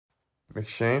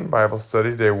McShane Bible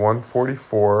Study, day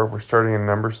 144. We're starting in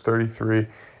Numbers 33.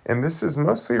 And this is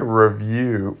mostly a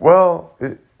review. Well,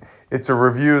 it's a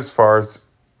review as far as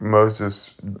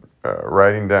Moses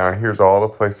writing down, here's all the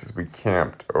places we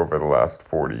camped over the last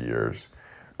 40 years.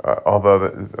 Although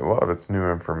a lot of it's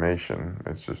new information.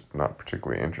 It's just not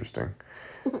particularly interesting.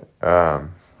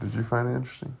 Did you find it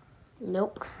interesting?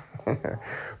 Nope.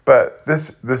 But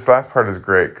this last part is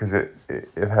great because it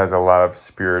has a lot of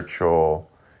spiritual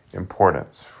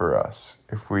importance for us.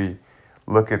 If we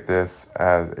look at this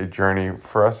as a journey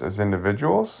for us as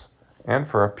individuals and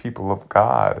for a people of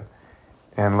God,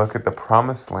 and look at the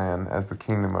promised land as the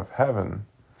kingdom of heaven,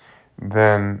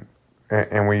 then,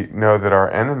 and we know that our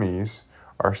enemies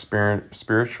are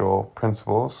spiritual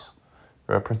principalities,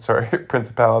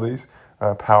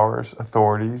 powers,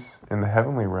 authorities in the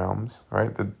heavenly realms,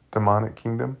 right? The demonic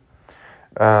kingdom.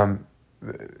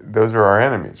 Those are our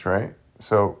enemies, right?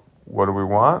 So what do we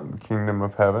want? The kingdom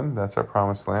of heaven, that's our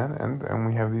promised land. And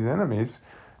we have these enemies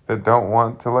that don't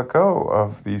want to let go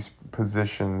of these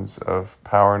positions of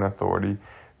power and authority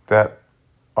that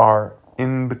are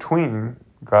in between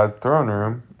God's throne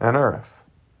room and earth,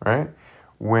 right?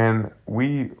 When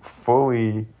we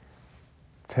fully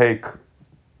take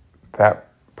that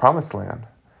promised land,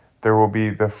 there will be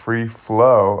the free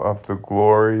flow of the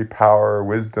glory, power,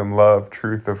 wisdom, love,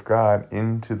 truth of God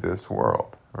into this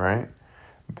world, right?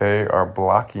 They are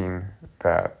blocking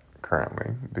that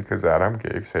currently because Adam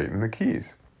gave Satan the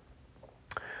keys.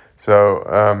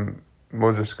 So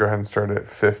we'll just go ahead and start at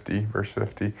 50, verse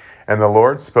 50. And the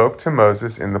Lord spoke to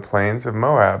Moses in the plains of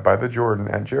Moab by the Jordan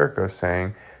at Jericho,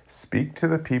 saying, Speak to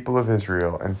the people of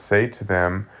Israel and say to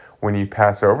them, when you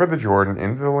pass over the Jordan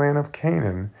into the land of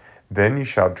Canaan, then you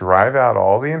shall drive out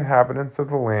all the inhabitants of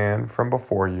the land from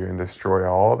before you, and destroy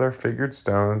all their figured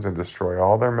stones, and destroy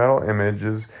all their metal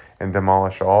images, and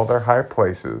demolish all their high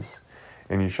places.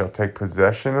 And you shall take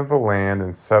possession of the land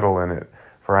and settle in it,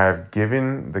 for I have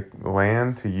given the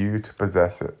land to you to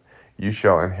possess it. You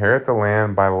shall inherit the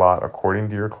land by lot according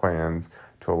to your clans.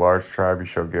 To a large tribe you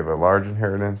shall give a large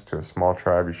inheritance, to a small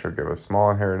tribe you shall give a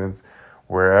small inheritance.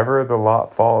 Wherever the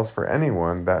lot falls for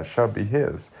anyone, that shall be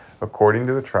his. According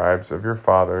to the tribes of your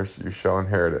fathers, you shall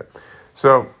inherit it.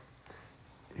 So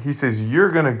he says, you're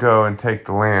going to go and take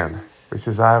the land. He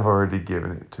says, I've already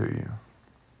given it to you.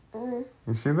 Mm-hmm.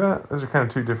 You see that? Those are kind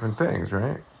of two different things,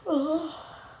 right?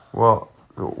 Well,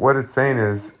 what it's saying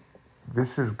is,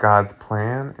 this is God's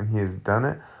plan, and he has done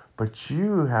it. But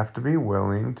you have to be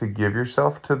willing to give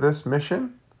yourself to this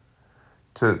mission,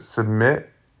 to submit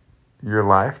your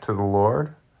life to the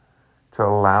Lord, to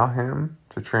allow him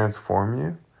to transform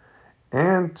you,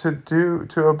 and to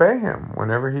obey him.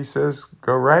 Whenever he says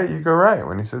go right, you go right.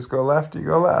 When he says go left, you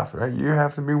go left, right? You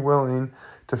have to be willing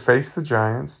to face the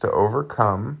giants, to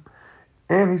overcome,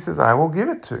 and he says, I will give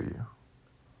it to you.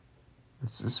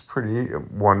 It's just pretty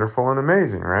wonderful and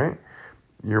amazing, right?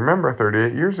 You remember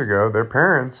 38 years ago, their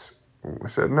parents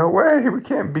said, no way, we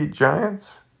can't beat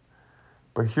giants.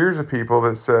 But here's a people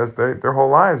that says their whole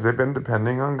lives they've been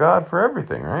depending on God for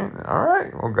everything, right? All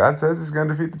right, well, God says he's going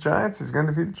to defeat the giants. He's going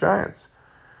to defeat the giants.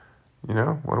 You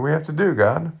know, what do we have to do,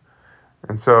 God?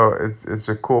 And so it's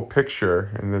a cool picture,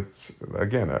 and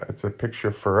it's a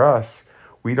picture for us.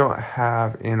 We don't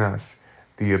have in us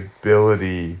the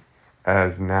ability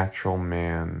as natural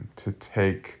man to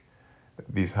take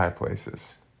these high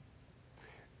places,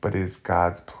 but it is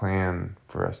God's plan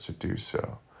for us to do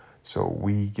so. So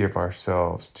we give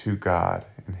ourselves to God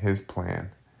and his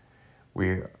plan.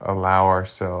 We allow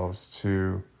ourselves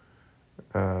to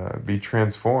be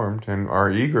transformed and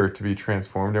are eager to be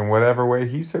transformed in whatever way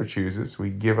he so chooses. We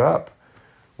give up.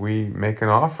 We make an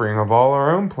offering of all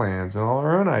our own plans and all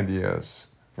our own ideas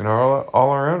and all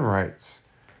our own rights.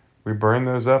 We burn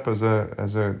those up as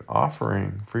an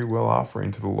offering, free will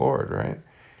offering to the Lord, right?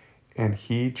 And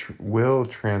he will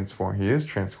transform. He is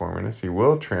transforming us. He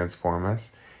will transform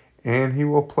us. And he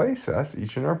will place us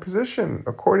each in our position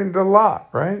according to Lot,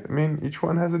 right? I mean, each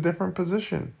one has a different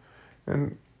position.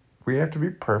 And we have to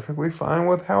be perfectly fine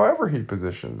with however he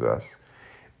positions us.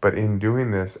 But in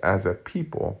doing this as a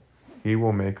people, he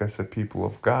will make us a people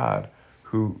of God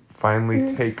who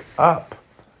finally take up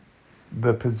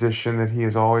the position that he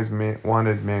has always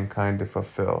wanted mankind to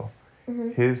fulfill.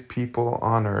 His people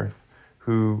on earth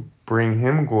who bring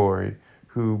him glory,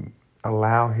 who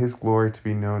allow his glory to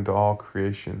be known to all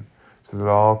creation, so that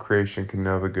all creation can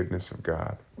know the goodness of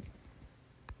God.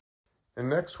 And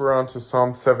next we're on to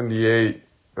Psalm 78.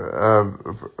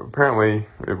 Apparently,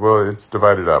 it's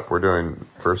divided up. We're doing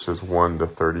verses 1 to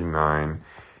 39.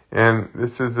 And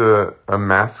this is a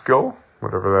maskil,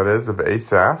 whatever that is, of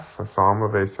Asaph, a psalm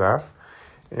of Asaph.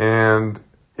 And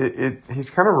he's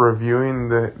kind of reviewing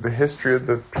the history of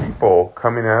the people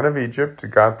coming out of Egypt,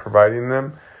 God providing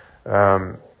them,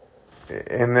 and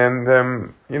then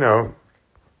them,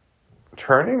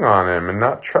 turning on him and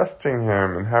not trusting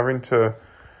him and having to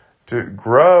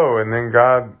grow, and then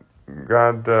God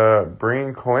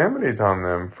bringing calamities on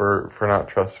them for not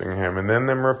trusting him, and then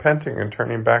them repenting and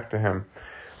turning back to him.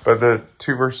 But the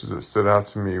two verses that stood out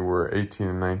to me were 18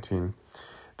 and 19.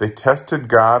 They tested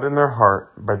God in their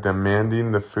heart by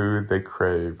demanding the food they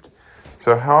craved.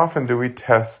 So how often do we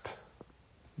test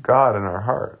God in our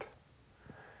heart?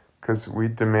 Because we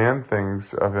demand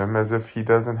things of him as if he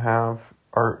doesn't have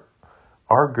our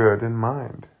good in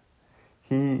mind.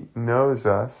 He knows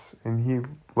us, and he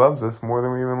loves us more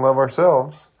than we even love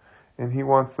ourselves, and he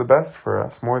wants the best for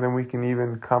us more than we can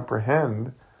even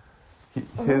comprehend.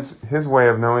 His way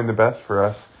of knowing the best for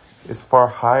us is far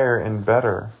higher and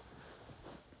better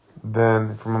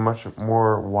than, from a much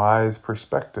more wise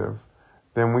perspective,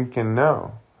 than we can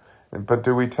know. But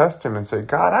do we test him and say,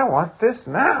 God, I want this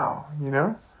now,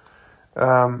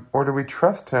 or do we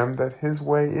trust him that his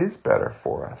way is better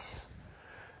for us?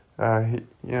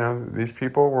 These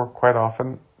people were quite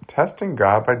often testing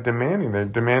God by demanding. They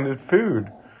demanded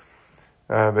food.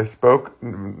 They spoke,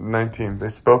 19, they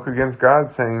spoke against God,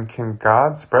 saying, can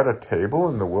God spread a table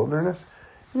in the wilderness?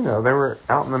 They were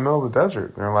out in the middle of the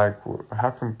desert. They're like,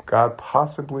 how can God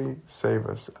possibly save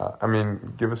us?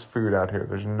 Give us food out here.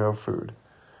 There's no food.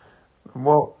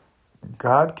 Well,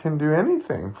 God can do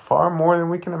anything, far more than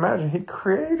we can imagine. He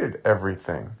created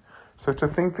everything. So to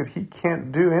think that he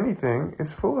can't do anything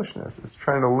is foolishness. It's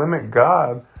trying to limit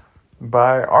God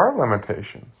by our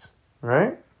limitations,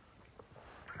 right?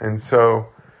 And so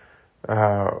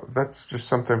that's just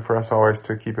something for us always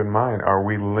to keep in mind. Are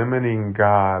we limiting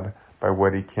God by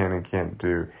what he can and can't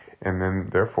do? And then,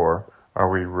 therefore, are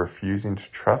we refusing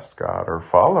to trust God or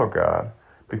follow God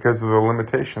because of the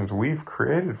limitations we've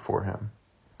created for him?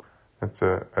 That's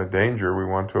a danger we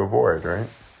want to avoid, right?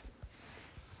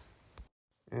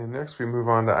 And next we move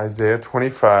on to Isaiah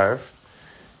 25.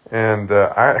 And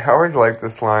I always like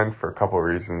this line for a couple of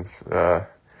reasons.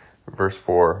 Verse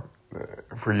 4,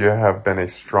 for you have been a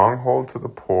stronghold to the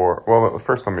poor. Well,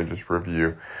 first let me just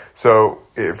review. So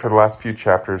for the last few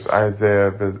chapters,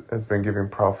 Isaiah has been giving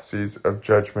prophecies of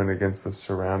judgment against the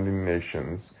surrounding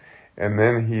nations. And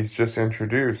then he's just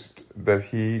introduced that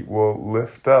he will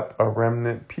lift up a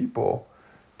remnant people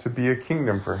to be a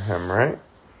kingdom for him, right?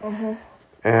 Mm-hmm.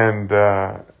 And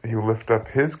he will lift up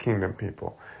his kingdom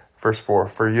people. Verse 4,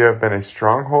 for you have been a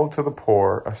stronghold to the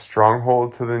poor, a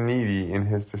stronghold to the needy in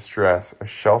his distress, a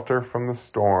shelter from the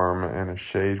storm and a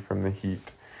shade from the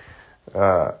heat.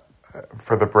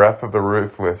 For the breath of the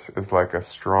ruthless is like a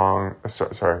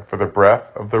for the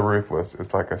breath of the ruthless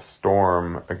is like a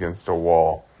storm against a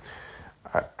wall.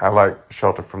 I like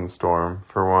shelter from the storm.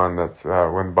 For one, that's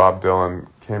when Bob Dylan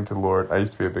came to the Lord. I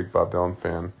used to be a big Bob Dylan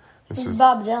fan. Who's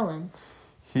Bob Dylan?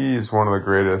 He's one of the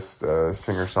greatest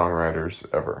singer-songwriters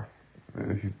ever.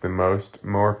 He's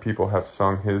more people have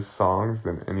sung his songs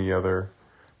than any other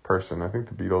person. I think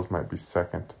the Beatles might be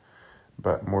second,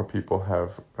 but more people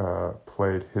have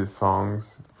played his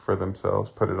songs for themselves,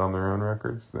 put it on their own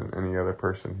records than any other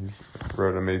person. He's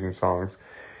wrote amazing songs.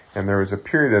 And there was a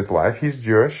period in his life, he's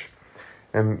Jewish,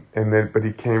 but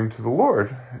he came to the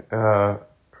Lord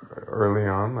early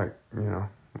on, a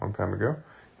long time ago.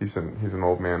 He's an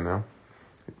old man now.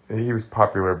 He was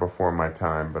popular before my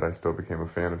time, but I still became a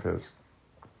fan of his.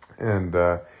 And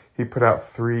he put out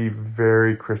 3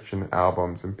 very Christian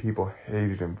albums, and people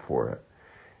hated him for it.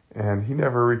 And he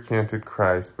never recanted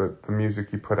Christ, but the music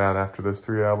he put out after those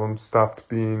 3 albums stopped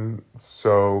being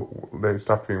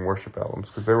worship albums,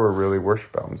 because they were really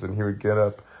worship albums. And he would get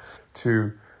up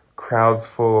to crowds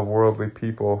full of worldly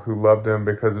people who loved him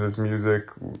because of his music,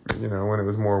 when it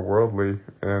was more worldly.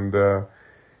 And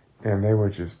they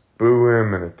would just boo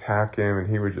him and attack him, and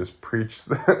he would just preach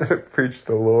the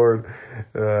Lord,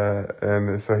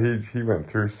 and so he went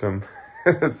through some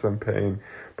pain.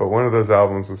 But one of those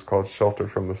albums was called Shelter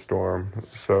from the Storm,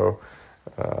 so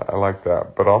I like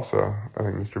that. But also, I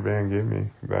think Mr. Van gave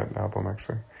me that album,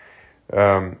 actually.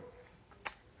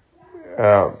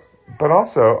 But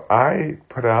also, I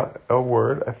put out a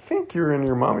word. I think you're in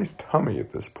your mommy's tummy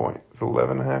at this point. It was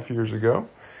 11 and a half years ago.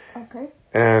 Okay.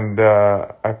 And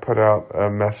I put out a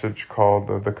message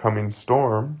called The Coming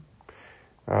Storm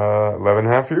 11 and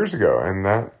a half years ago. And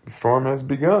that storm has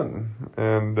begun.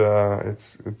 And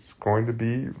it's going to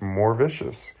be more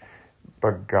vicious.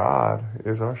 But God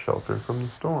is our shelter from the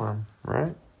storm,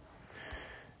 right?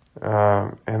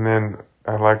 And then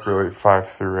I like really 5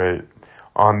 through 8.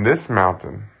 On this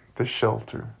mountain, this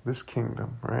shelter, this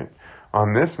kingdom, right?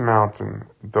 On this mountain,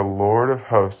 the Lord of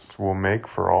hosts will make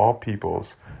for all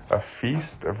peoples a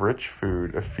feast of rich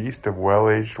food, a feast of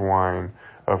well-aged wine,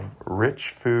 of rich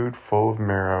food full of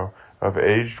marrow, of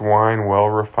aged wine well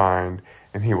refined,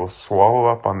 and he will swallow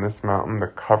up on this mountain the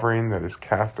covering that is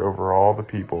cast over all the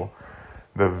people,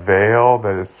 the veil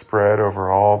that is spread over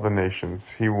all the nations.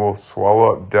 He will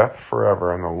swallow up death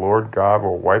forever, and the Lord God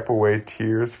will wipe away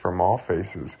tears from all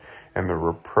faces, and the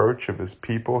reproach of his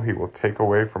people he will take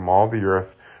away from all the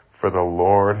earth, for the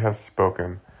Lord has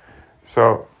spoken.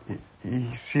 So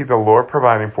you see the Lord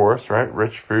providing for us, right?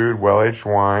 Rich food, well-aged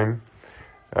wine.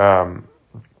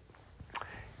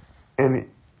 And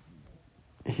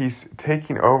he's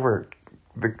taking over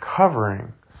the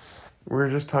covering. We were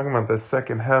just talking about the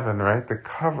second heaven, right? The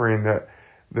covering, that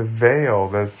the veil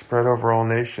that's spread over all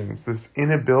nations, this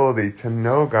inability to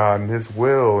know God and his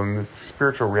will and the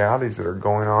spiritual realities that are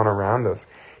going on around us.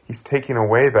 He's taking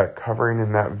away that covering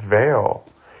and that veil.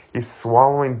 He's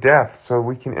swallowing death so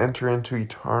we can enter into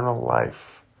eternal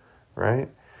life, right?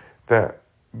 That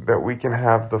we can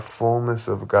have the fullness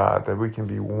of God, that we can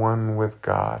be one with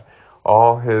God.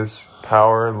 All his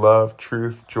power, love,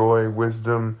 truth, joy,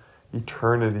 wisdom,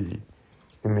 eternity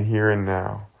in the here and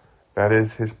now. That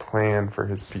is his plan for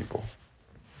his people.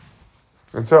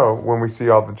 And so, when we see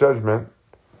all the judgment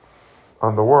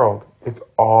on the world, it's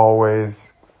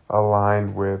always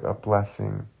aligned with a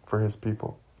blessing for his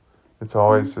people. It's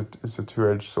always it's a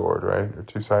two-edged sword, right? Or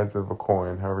two sides of a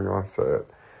coin, however you want to say it.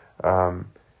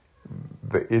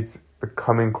 It's the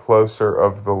coming closer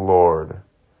of the Lord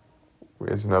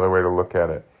is another way to look at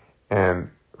it. And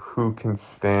who can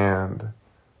stand?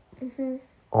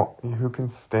 Who can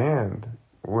stand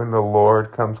when the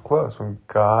Lord comes close, when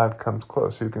God comes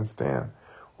close? Who can stand?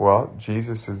 Well,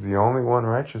 Jesus is the only one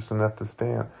righteous enough to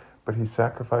stand, but he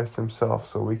sacrificed himself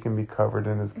so we can be covered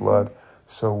in his blood,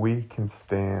 so we can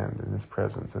stand in his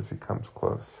presence as he comes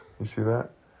close. You see that?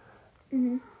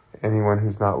 Mm-hmm. Anyone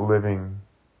who's not living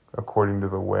according to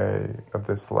the way of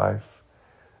this life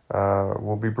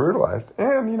will be brutalized.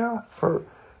 And, for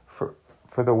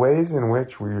the ways in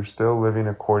which we are still living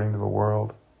according to the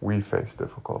world, we face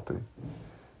difficulty.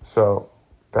 So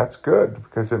that's good,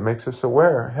 because it makes us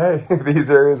aware, hey, these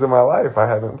areas of my life I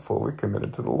haven't fully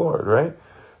committed to the Lord, right?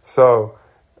 So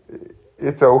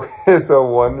it's a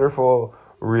wonderful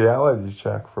reality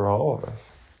check for all of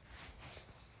us.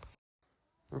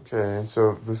 Okay, and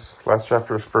so this last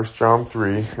chapter is 1 John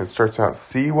 3. It starts out,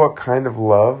 see what kind of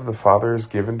love the Father has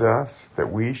given to us,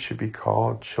 that we should be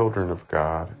called children of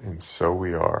God, and so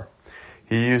we are.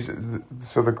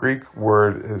 So the Greek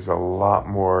word is a lot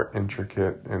more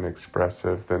intricate and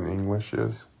expressive than English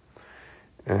is.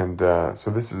 And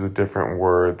so this is a different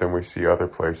word than we see other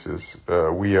places.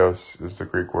 Weos is the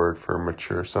Greek word for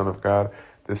mature son of God.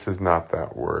 This is not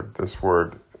that word. This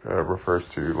word refers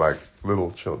to like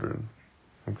little children.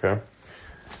 Okay?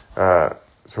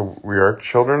 So we are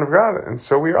children of God, and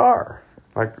so we are.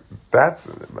 Like, that's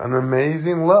an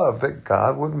amazing love that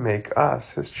God would make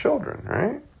us his children,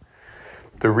 right?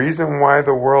 The reason why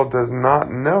the world does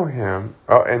not know him,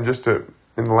 in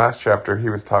the last chapter, he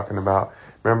was talking about,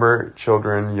 remember,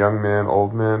 children, young men,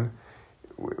 old men.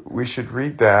 We should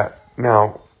read that.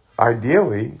 Now,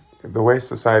 ideally, the way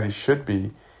society should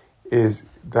be is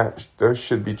that those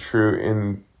should be true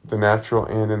in the natural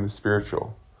and in the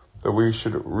spiritual. That we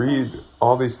should read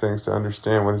all these things to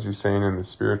understand what is he saying in the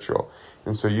spiritual.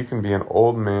 And so you can be an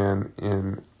old man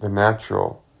in the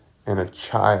natural and a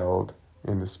child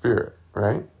in the spirit,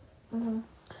 right? Mm-hmm.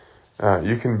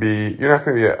 You're not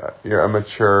going to be a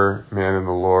mature man in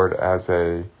the Lord as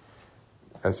a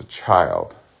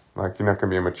child. Like, you're not going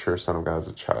to be a mature son of God as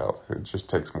a child. It just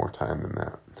takes more time than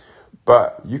that.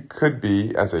 But you could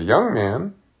be, as a young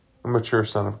man, a mature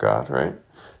son of God, right?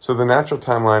 So the natural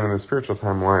timeline and the spiritual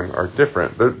timeline are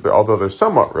different, although they're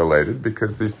somewhat related,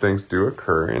 because these things do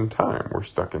occur in time. We're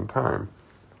stuck in time.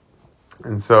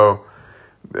 And so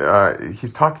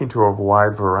he's talking to a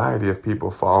wide variety of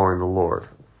people following the Lord.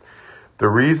 The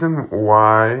reason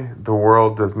why the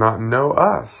world does not know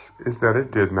us is that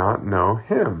it did not know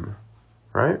him,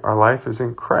 right? Our life is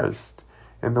in Christ,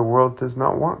 and the world does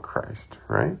not want Christ,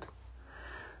 right?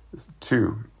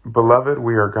 2, beloved,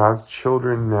 we are God's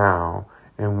children now,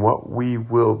 and what we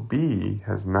will be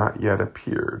has not yet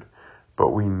appeared.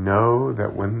 But we know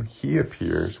that when he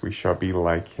appears, we shall be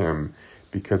like him,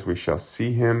 because we shall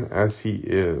see him as he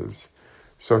is.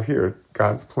 So here,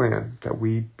 God's plan, that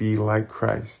we be like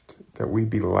Christ, that we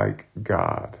be like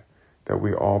God, that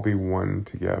we all be one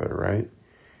together, right?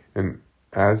 And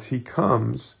as he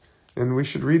comes, and we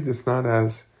should read this not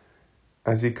as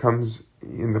he comes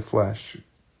in the flesh,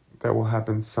 that will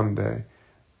happen someday,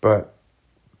 but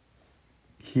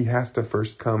he has to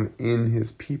first come in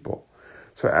his people.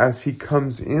 So as he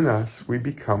comes in us, we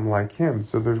become like him.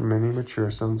 So there's many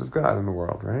mature sons of God in the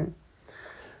world, right?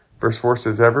 Verse 4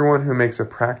 says, everyone who makes a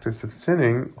practice of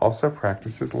sinning also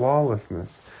practices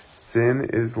lawlessness. Sin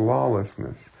is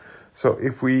lawlessness. So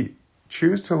if we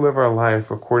choose to live our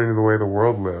life according to the way the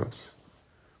world lives,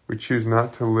 we choose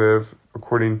not to live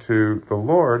according to the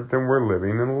Lord, then we're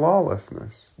living in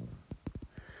lawlessness.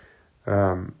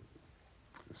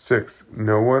 6,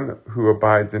 no one who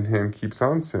abides in him keeps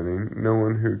on sinning. No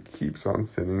one who keeps on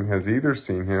sinning has either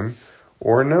seen him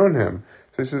or known him.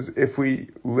 So he says, if we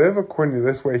live according to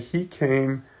this way, he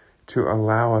came to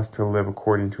allow us to live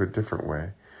according to a different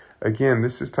way. Again,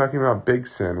 this is talking about big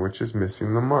sin, which is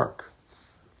missing the mark.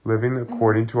 Living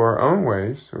according to our own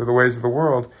ways, or the ways of the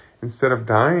world, instead of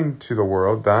dying to the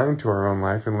world, dying to our own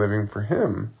life and living for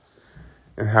him,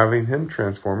 and having him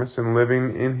transform us and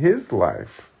living in his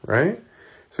life, right?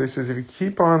 So he says, if you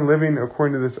keep on living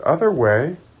according to this other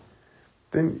way,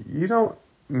 then you don't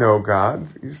know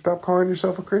God. You stop calling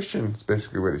yourself a Christian. It's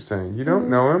basically what he's saying. You don't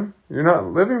know him. You're not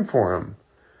living for him.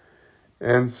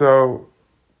 And so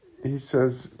he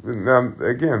says, now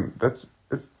again, it's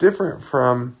different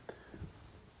from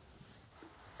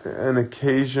an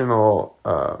occasional,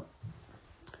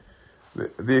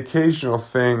 the occasional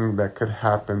thing that could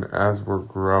happen as we're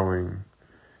growing,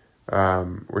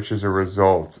 which is a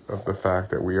result of the fact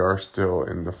that we are still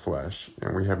in the flesh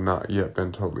and we have not yet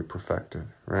been totally perfected,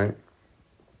 right?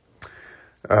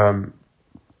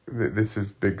 This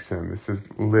is big sin. This is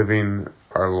living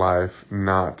our life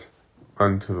not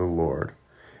unto the Lord.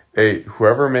 8,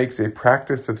 whoever makes a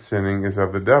practice of sinning is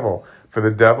of the devil, for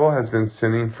the devil has been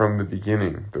sinning from the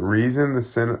beginning. The reason the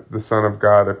Son of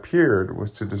God appeared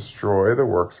was to destroy the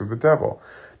works of the devil.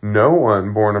 No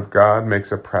one born of God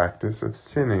makes a practice of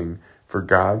sinning, for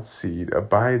God's seed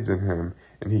abides in him,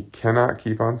 and he cannot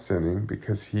keep on sinning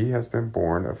because he has been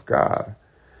born of God.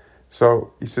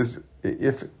 So he says,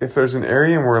 if there's an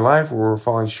area in our life where we're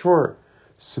falling short,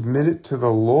 submit it to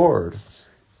the Lord,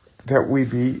 that we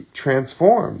be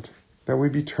transformed, that we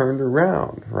be turned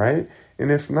around, right? And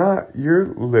if not, you're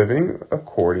living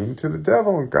according to the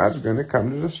devil, and God's going to come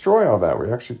to destroy all that.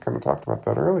 We actually kind of talked about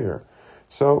that earlier.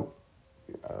 So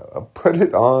put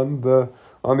it on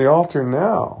the altar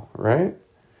now, right?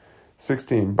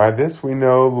 16, by this we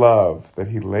know love, that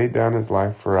he laid down his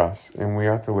life for us, and we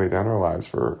ought to lay down our lives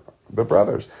for the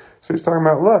brothers. So he's talking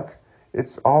about, look,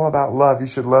 it's all about love. You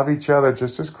should love each other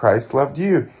just as Christ loved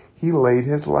you. He laid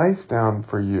his life down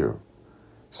for you.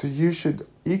 So you should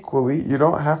equally, you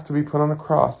don't have to be put on a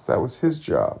cross. That was his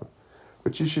job.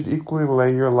 But you should equally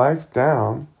lay your life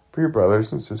down for your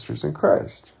brothers and sisters in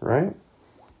Christ, right?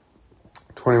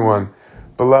 21,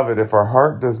 beloved, if our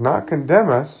heart does not condemn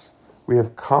us, we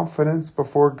have confidence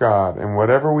before God, and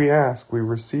whatever we ask, we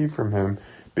receive from him,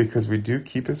 because we do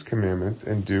keep his commandments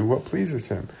and do what pleases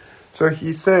him. So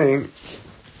he's saying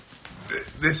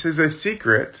this is a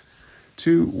secret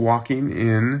to walking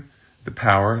in the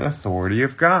power and authority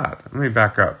of God. Let me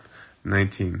back up.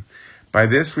 19. By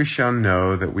this we shall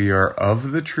know that we are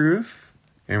of the truth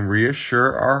and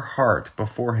reassure our heart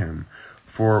before him.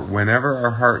 For whenever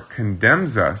our heart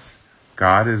condemns us,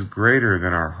 God is greater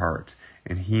than our heart,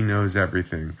 and he knows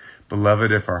everything.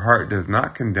 Beloved, if our heart does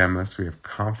not condemn us, we have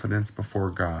confidence before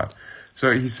God.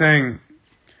 So he's saying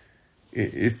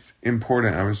it's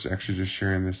important. I was actually just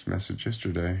sharing this message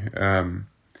yesterday.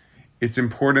 It's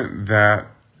important that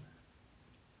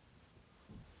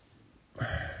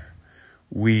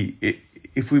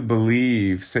if we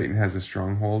believe Satan has a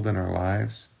stronghold in our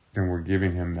lives, then we're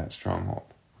giving him that stronghold.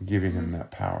 We're giving him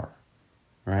that power,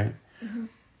 right? Mm-hmm.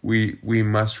 We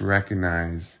must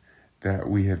recognize that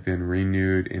we have been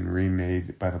renewed and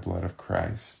remade by the blood of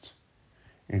Christ,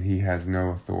 and he has no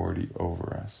authority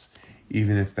over us,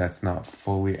 even if that's not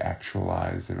fully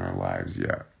actualized in our lives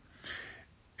yet.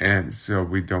 And so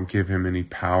we don't give him any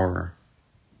power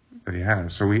that he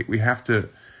has. So we have to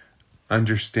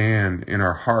understand in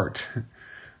our heart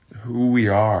who we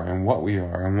are and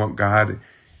what God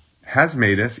has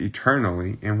made us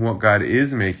eternally and what God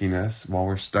is making us while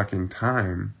we're stuck in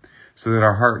time, so that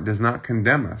our heart does not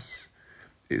condemn us.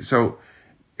 So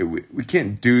we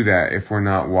can't do that if we're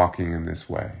not walking in this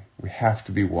way. We have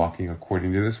to be walking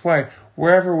according to this way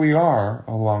wherever we are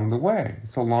along the way.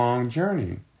 It's a long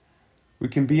journey. We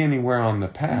can be anywhere on the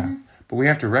path, but we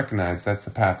have to recognize that's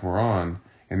the path we're on,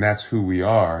 and that's who we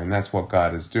are, and that's what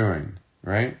God is doing,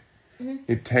 right? Mm-hmm.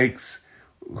 It takes,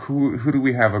 who do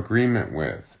we have agreement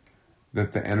with?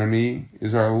 That the enemy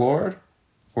is our Lord,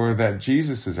 or that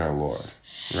Jesus is our Lord,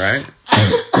 right?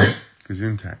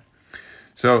 Gesundheit.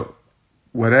 So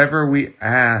whatever we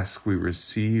ask, we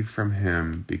receive from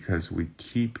him because we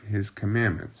keep his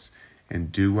commandments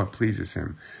and do what pleases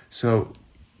him. So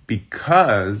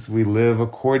because we live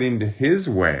according to his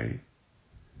way,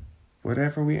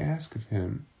 whatever we ask of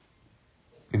him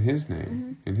in his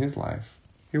name, in his life,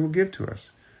 he will give to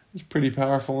us. It's pretty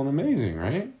powerful and amazing,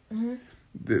 right?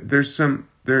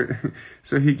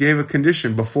 So he gave a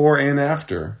condition before and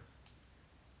after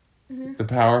the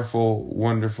powerful,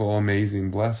 wonderful,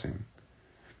 amazing blessing.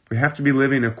 We have to be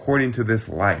living according to this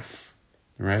life,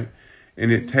 right?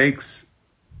 And it's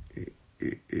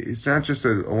not just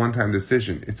a one-time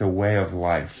decision. It's a way of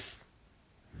life.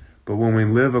 But when we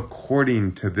live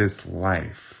according to this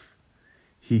life,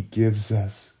 he gives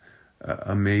us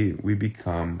we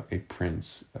become a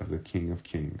prince of the King of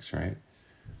Kings, right?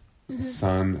 The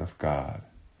Son of God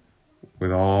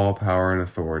with all power and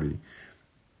authority.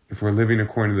 If we're living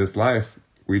according to this life,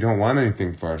 we don't want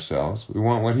anything for ourselves. We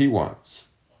want what he wants.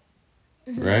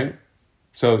 Right?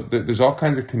 So there's all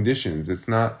kinds of conditions. It's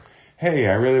not, hey,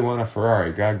 I really want a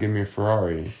Ferrari. God, give me a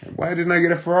Ferrari. Why didn't I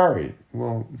get a Ferrari?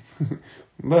 Well,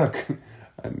 look,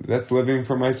 that's living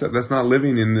for myself. That's not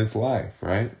living in this life,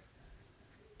 right?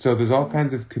 So there's all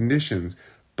kinds of conditions.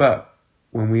 But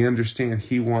when we understand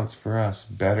he wants for us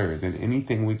better than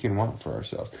anything we can want for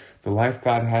ourselves, the life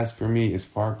God has for me is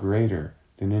far greater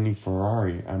than any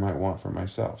Ferrari I might want for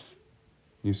myself.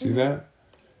 You see that?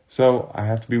 So I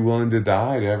have to be willing to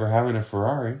die to ever having a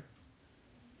Ferrari,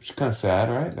 which is kind of sad,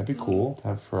 right? That'd be cool to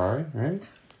have a Ferrari, right?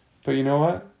 But you know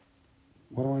what?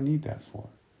 What do I need that for?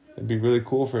 It'd be really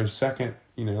cool for a second,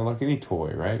 like any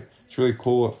toy, right? It's really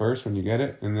cool at first when you get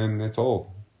it, and then it's old,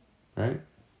 right?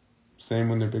 Same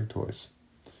when they're big toys.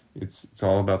 It's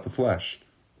all about the flesh.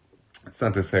 It's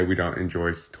not to say we don't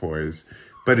enjoy toys,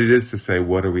 but it is to say,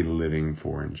 what are we living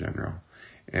for in general?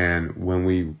 And when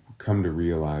we come to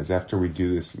realize, after we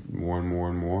do this more and more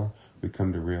and more, we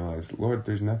come to realize, Lord,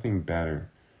 there's nothing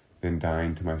better than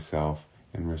dying to myself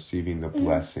and receiving the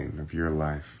blessing of your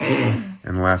life. And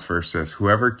the last verse says,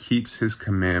 whoever keeps his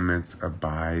commandments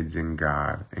abides in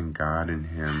God, and God in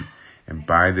him. And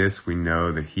by this we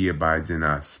know that he abides in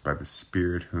us, by the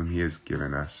Spirit whom he has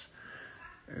given us.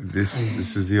 This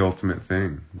is the ultimate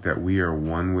thing, that we are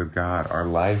one with God. Our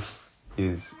life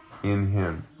is in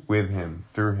him, with him,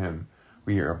 through him.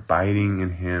 We are abiding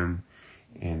in him,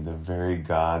 and the very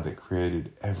God that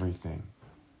created everything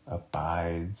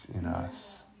abides in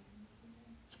us.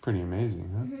 It's pretty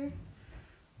amazing,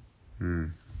 huh?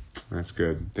 That's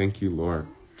good. Thank you, Lord.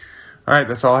 All right,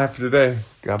 that's all I have for today.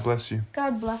 God bless you.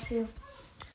 God bless you.